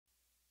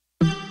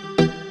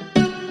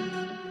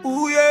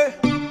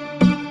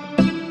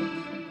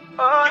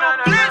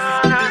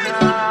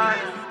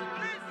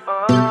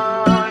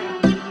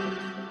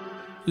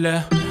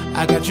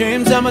I got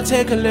dreams, I'ma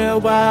take a little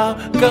while.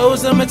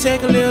 Goals, I'ma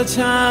take a little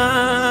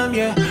time,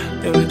 yeah.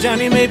 Though the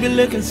journey may be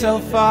looking so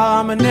far,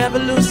 I'ma never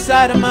lose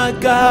sight of my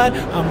God.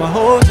 I'ma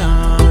hold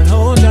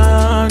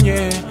on,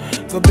 yeah.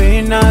 Go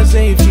be nice for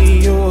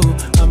you.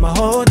 I'ma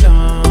hold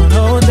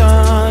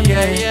on,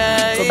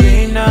 yeah. Go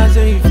be nice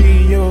for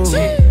you.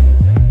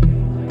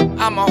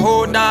 I'ma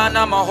hold on,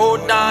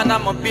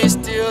 I'ma be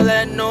still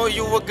and know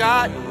you are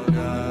God.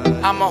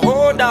 I'ma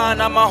hold on,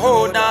 I'ma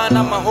hold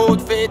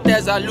faith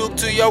as I look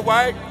to your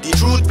word. The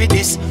truth be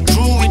this,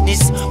 true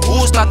witness.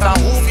 Who start and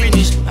who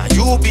finish? Now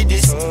you be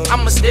this.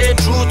 I'ma stay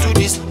true to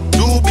this,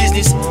 do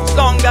business. As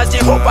long as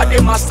Jehovah dey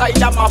my side,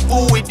 I'm a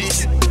fool with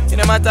this. It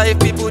no matter if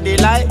people they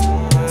lie,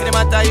 it no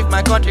matter if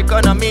my country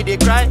economy they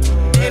cry.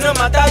 It no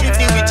matter if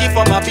the witchy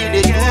for my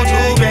village do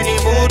any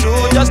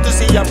voodoo just to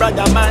see your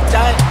brother man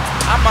die.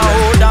 I'ma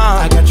hold on.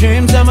 I got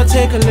dreams, I'ma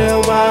take a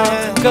little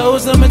while.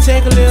 Goals, I'ma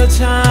take a little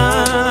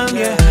time,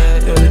 yeah.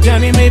 Though the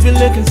journey may be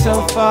looking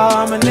so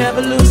far, I'ma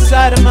never lose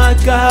sight of my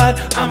God.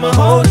 I'ma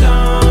hold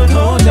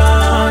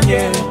on,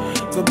 yeah.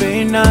 Go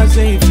be nice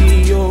for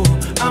you.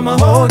 I'ma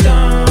hold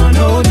on,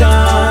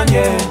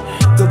 yeah.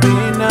 Go be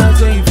nice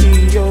for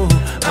you.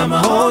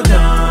 I'ma hold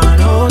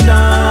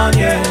on,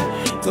 yeah.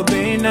 Go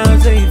be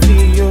nice for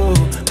you.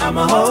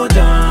 I'ma hold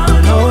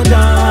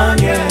on,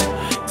 yeah.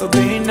 Go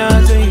be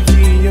nice for you.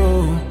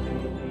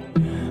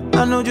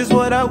 I know just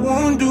what I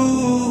won't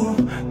do.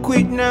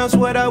 Quit now's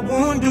what I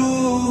won't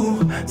do.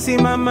 See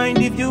my mind,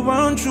 if you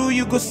run through,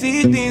 you go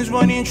see things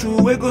running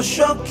through, it go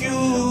shock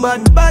you.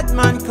 But bad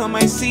man come,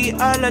 I see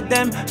all of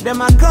them.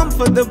 Them I come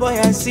for the boy,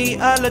 I see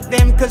all of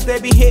them. Cause they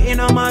be hitting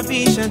on my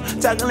vision,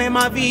 tackling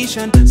my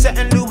vision,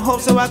 setting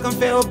loopholes so I can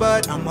fail.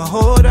 But I'ma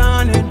hold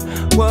on and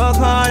work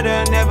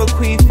harder, never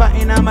quit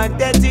fighting. I'm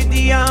addicted to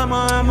the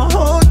armor. I'ma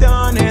hold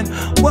on and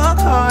work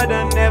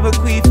harder, never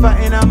quit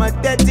fighting. I'm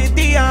addicted to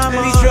the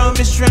armor. Please draw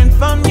me strength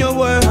from your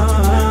word,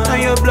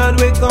 and your blood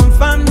will come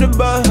from the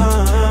blood.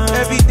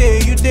 Every day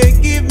you they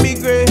give me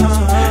grace,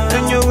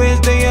 and your ways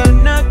they are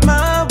not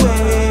my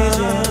ways,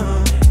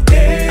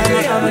 yeah.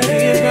 I'ma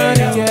keep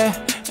running, yeah,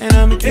 and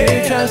I'ma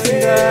keep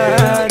trusting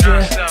God,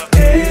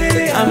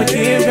 yeah. I'ma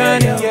keep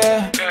running,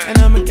 yeah, and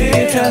I'ma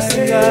keep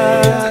trusting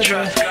God,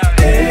 yeah.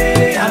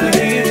 I'ma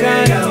keep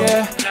running,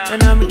 yeah,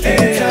 and I'ma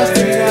keep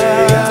trusting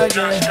God,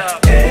 yeah.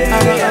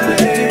 I'ma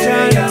keep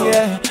running,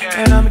 yeah,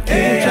 and I'ma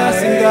keep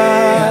trusting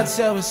God.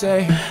 So I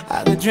say,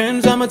 I got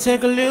dreams, I'ma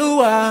take a little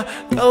while.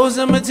 Goals,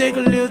 I'ma take a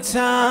little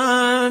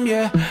time,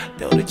 yeah.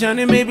 Though the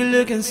journey may be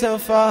looking so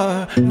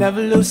far,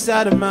 never lose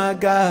sight of my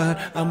God.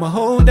 I'ma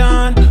hold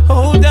on, yeah.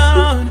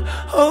 I'ma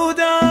hold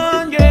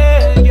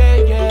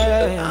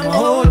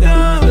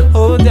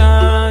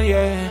on,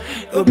 yeah.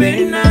 Go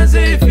be nice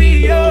for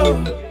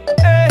you.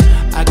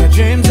 I got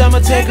dreams, I'ma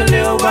take a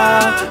little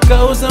while.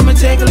 Goals, I'ma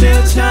take a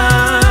little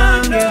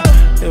time, yeah.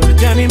 Though the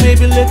journey may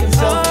be looking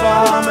so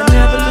far, I'ma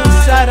never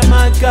lose sight of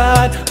my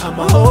God.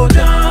 I'ma hold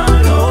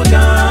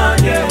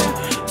on, yeah.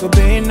 Go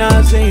be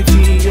nice for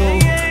you.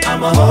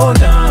 I'ma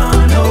hold on.